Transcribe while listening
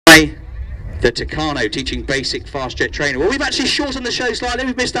the Tucano, teaching basic fast jet training. Well, we've actually shortened the show slightly.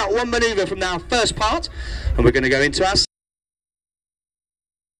 We've missed out one manoeuvre from our first part, and we're going to go into our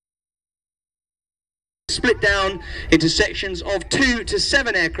split down into sections of 2 to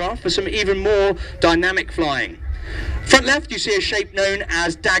 7 aircraft for some even more dynamic flying. Front left, you see a shape known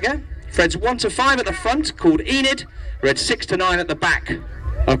as Dagger. Threads 1 to 5 at the front, called Enid. Threads 6 to 9 at the back,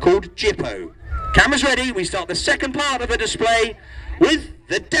 are called Jippo. Cameras ready, we start the second part of the display with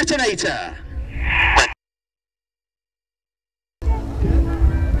the detonator.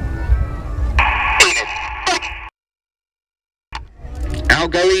 Now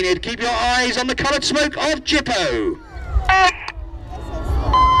go Enid, keep your eyes on the coloured smoke of Jippo.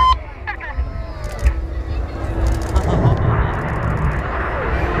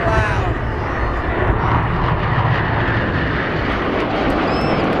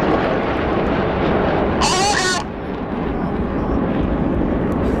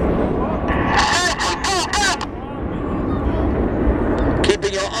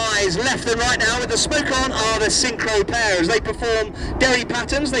 Left and right now with the smoke on are the Synchro pair as they perform derry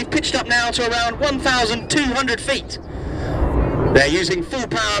patterns. They've pitched up now to around 1,200 feet. They're using full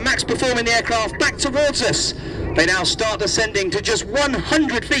power, max performing the aircraft back towards us. They now start ascending to just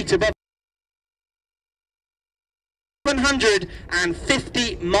 100 feet above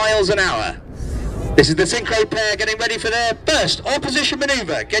 150 miles an hour. This is the Synchro pair getting ready for their first opposition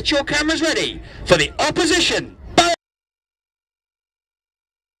manoeuvre. Get your cameras ready for the opposition.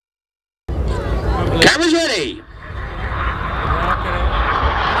 Cameras ready.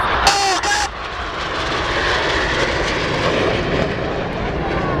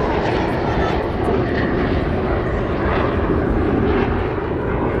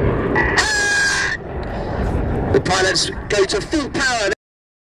 The pilots go to full power.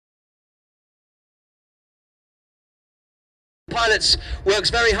 Pilots works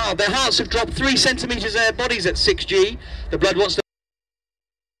very hard. Their hearts have dropped 3 centimeters in their bodies at 6G. The blood wants to.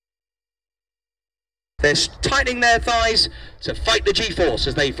 They're tightening their thighs to fight the G-force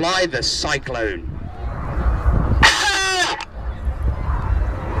as they fly the Cyclone.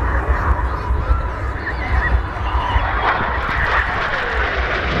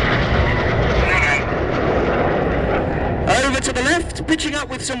 Over to the left, pitching up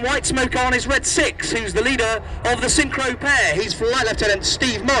with some white smoke on is Red 6, who's the leader of the Synchro pair. He's Flight Lieutenant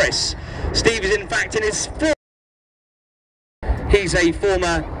Steve Morris. Steve is in fact in his He's a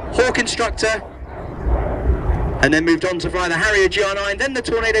former Hawk instructor, and then moved on to fly the Harrier GR9, then the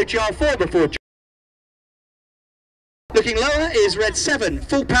Tornado GR4 before. Looking lower is Red 7,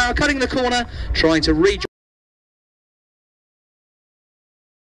 full power, cutting the corner, trying to rejoin.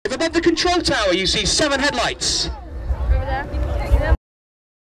 Above the control tower you see 7 headlights. Over there.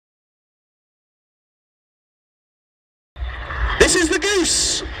 This is the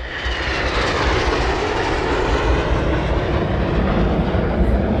Goose.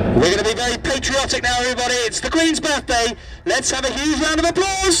 We're going to be very patriotic now, everybody. It's the Queen's birthday. Let's have a huge round of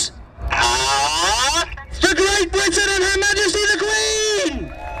applause for Great Britain and Her Majesty the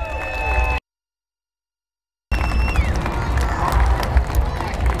Queen!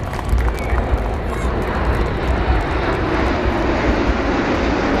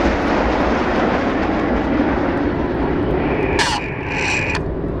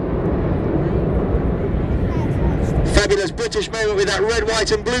 Fabulous British moment with that red,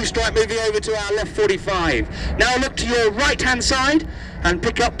 white and blue stripe moving over to our left 45. Now look to your right hand side and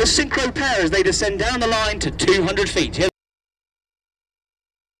pick up the Synchro pair as they descend down the line to 200 feet. Here.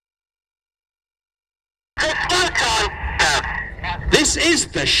 This is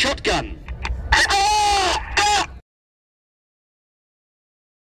the Shotgun.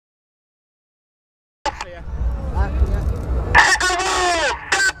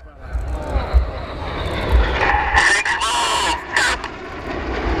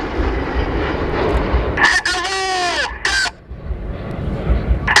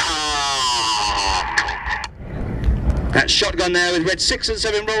 That Shotgun there with Red 6 and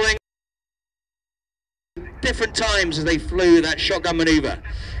 7 rolling different times as they flew that Shotgun manoeuvre.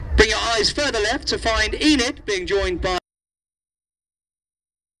 Bring your eyes further left to find Enid being joined by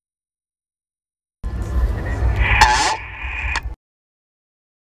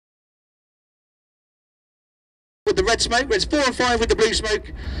with the red smoke, Reds 4 and 5 with the blue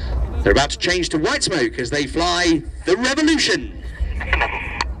smoke. They're about to change to white smoke as they fly the Revolution.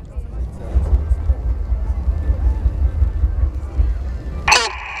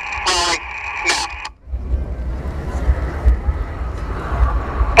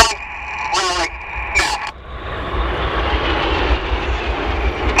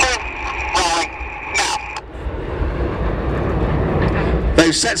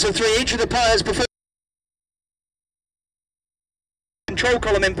 sets of 3 each of the pilots before control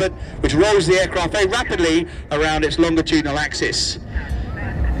column input, which rolls the aircraft very rapidly around its longitudinal axis.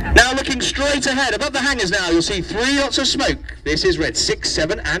 Now looking straight ahead, above the hangars now, you'll see 3 lots of smoke. This is red 6,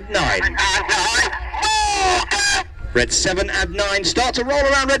 7 and 9. Red 7 and 9 start to roll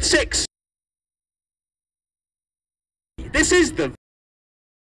around red 6. This is the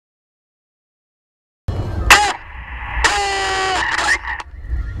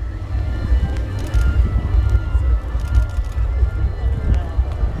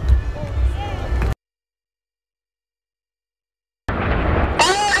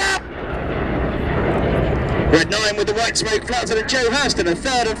Red 9 with the white smoke, Flight Lieutenant Joe Hurston, a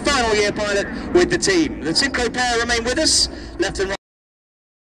 3rd and final year pilot with the team. The Simcoe pair remain with us, left and right.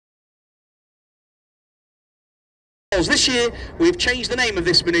 This year, we've changed the name of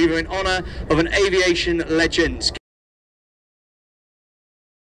this manoeuvre in honour of an aviation legend.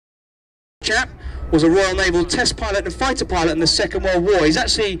 Chap was a Royal Naval test pilot and fighter pilot in the Second World War. He's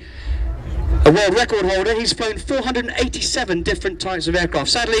actually a world record holder. He's flown 487 different types of aircraft.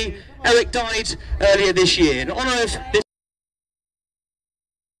 Sadly, Eric died earlier this year. In honour of this,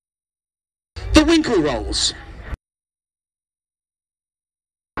 the Winkle rolls.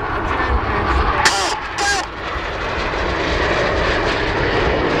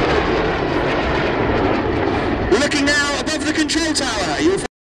 Looking now above the control tower, you'll find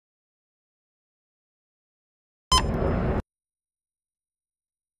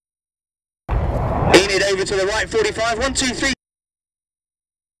Enid over to the right, 45, 1, 2, 3.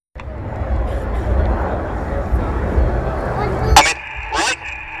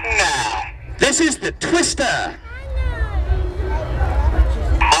 This is the Twister.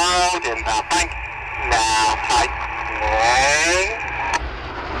 Hold in the bank. Now tightening.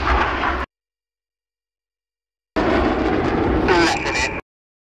 Lessening.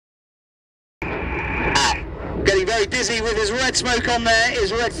 Getting very dizzy with his red smoke on there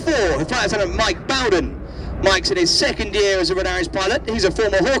is Red 4, the Flight Lieutenant Mike Bowden. Mike's in his 2nd year as a Red Arrows pilot. He's a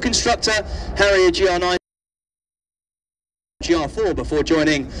former Hawk instructor, Harrier GR9. GR4 before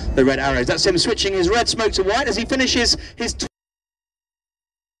joining the Red Arrows. That's him switching his red smoke to white as he finishes his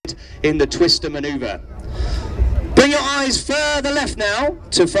in the Twister manoeuvre. Bring your eyes further left now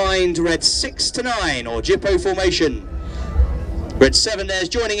to find red 6 to 9 or Jippo formation. Red 7 there's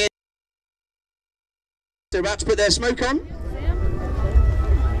joining in. They're about to put their smoke on.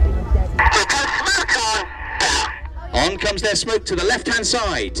 On comes their smoke to the left hand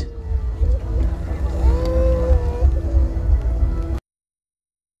side.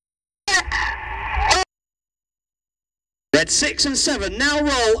 Red 6 and 7 now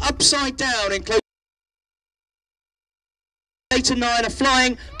roll upside down in close. 8 and 9 are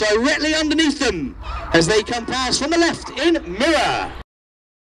flying directly underneath them as they come past from the left in mirror.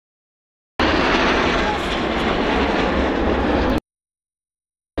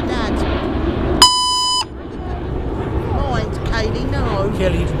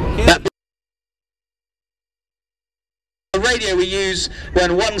 The radio we use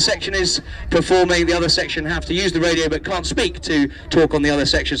when one section is performing, the other section have to use the radio but can't speak to talk on the other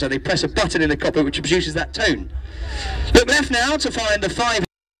section, so they press a button in the cockpit which produces that tone. Look left now to find the 5.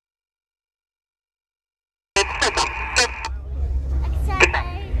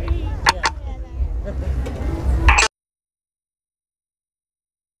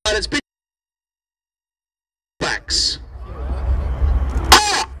 Pilots backs.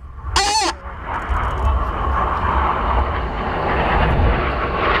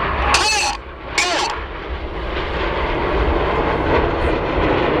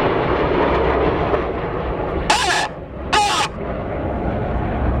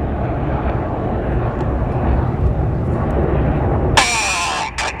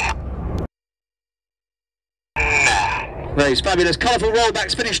 Those fabulous colourful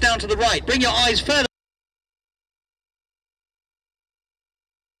rollbacks finish down to the right. Bring your eyes further.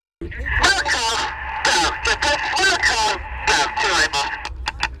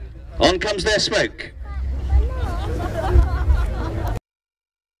 On comes their smoke.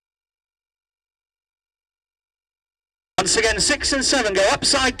 Once again, 6 and 7 go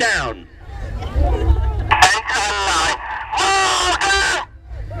upside down.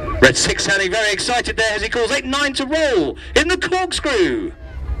 Red 6 sounding very excited there as he calls 8 and 9 to roll in the corkscrew.